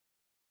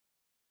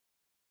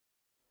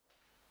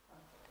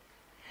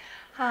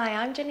Hi,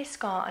 I'm Jennie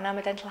Scott and I'm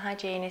a dental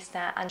hygienist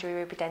at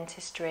Andrea Ubhi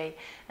Dentistry,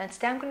 and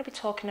today I'm going to be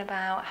talking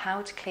about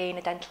how to clean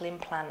a dental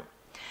implant.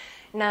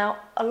 Now,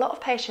 a lot of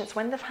patients,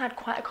 when they've had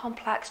quite a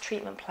complex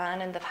treatment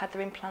plan and they've had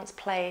their implants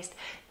placed,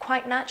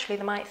 quite naturally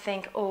they might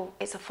think, oh,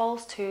 it's a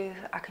false tooth,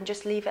 I can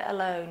just leave it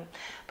alone.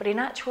 But in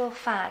actual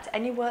fact,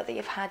 any work that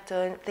you've had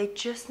done, they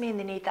just mean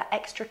they need that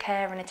extra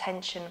care and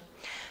attention.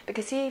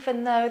 Because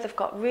even though they've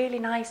got really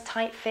nice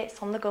tight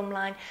fits on the gum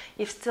line,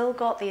 you've still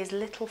got these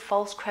little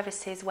false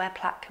crevices where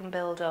plaque can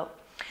build up.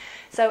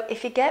 So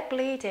if you get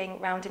bleeding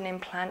around an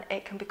implant,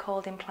 it can be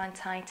called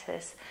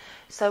implantitis.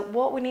 So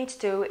what we need to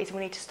do is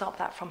we need to stop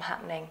that from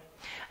happening.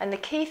 And the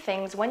key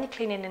things when you're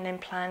cleaning an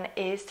implant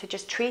is to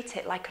just treat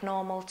it like a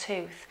normal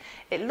tooth.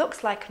 It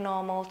looks like a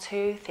normal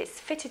tooth, it's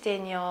fitted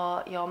in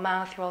your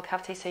mouth, your oral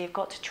cavity, so you've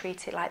got to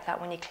treat it like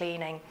that when you're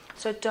cleaning.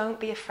 So don't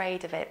be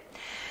afraid of it.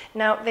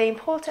 Now, the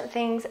important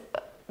things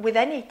with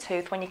any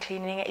tooth when you're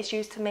cleaning it is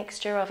use a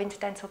mixture of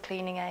interdental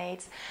cleaning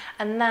aids,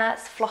 and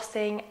that's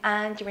flossing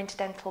and your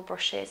interdental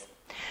brushes.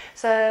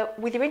 So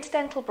with your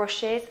interdental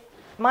brushes,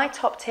 my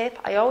top tip,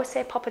 I always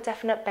say pop a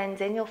definite bend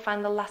in, you'll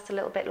find they'll last a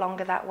little bit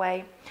longer that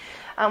way.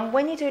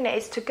 When you're doing it,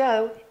 is to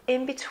go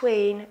in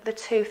between the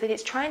tooth, and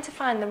it's trying to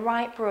find the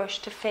right brush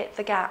to fit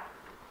the gap.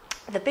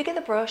 The bigger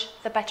the brush,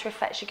 the better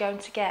effects you're going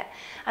to get.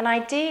 And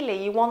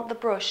ideally, you want the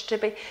brush to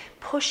be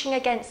pushing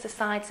against the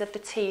sides of the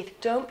teeth.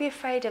 Don't be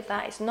afraid of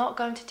that. It's not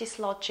going to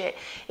dislodge it.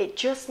 It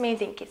just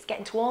means it's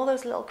getting to all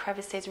those little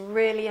crevices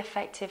really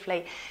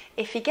effectively.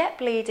 If you get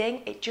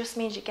bleeding, it just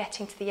means you're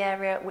getting to the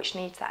area which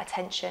needs that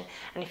attention.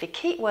 And if you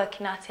keep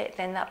working at it,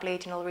 then that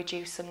bleeding will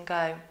reduce and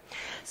go.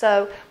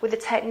 So with the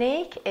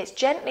technique, it's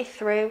gently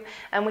through,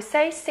 and we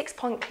say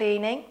 6-point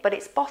cleaning, but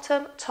it's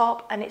bottom,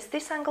 top, and it's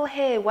this angle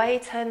here where you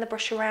turn the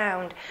brush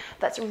around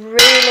that's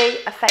really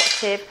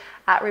effective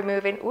at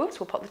removing, oops,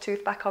 we'll put the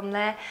tooth back on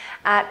there,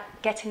 at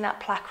getting that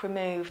plaque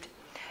removed.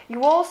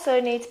 You also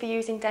need to be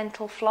using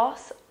dental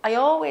floss. I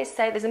always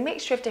say there's a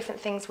mixture of different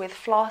things with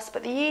floss,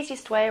 but the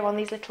easiest way are on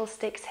these little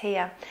sticks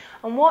here.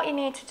 And what you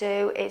need to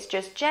do is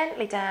just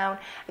gently down,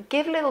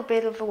 give a little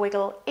bit of a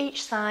wiggle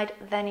each side,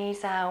 then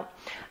ease out.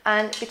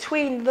 And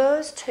between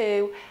those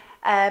two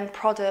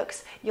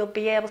products, you'll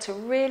be able to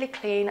really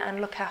clean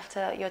and look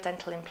after your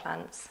dental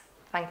implants.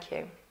 Thank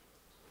you.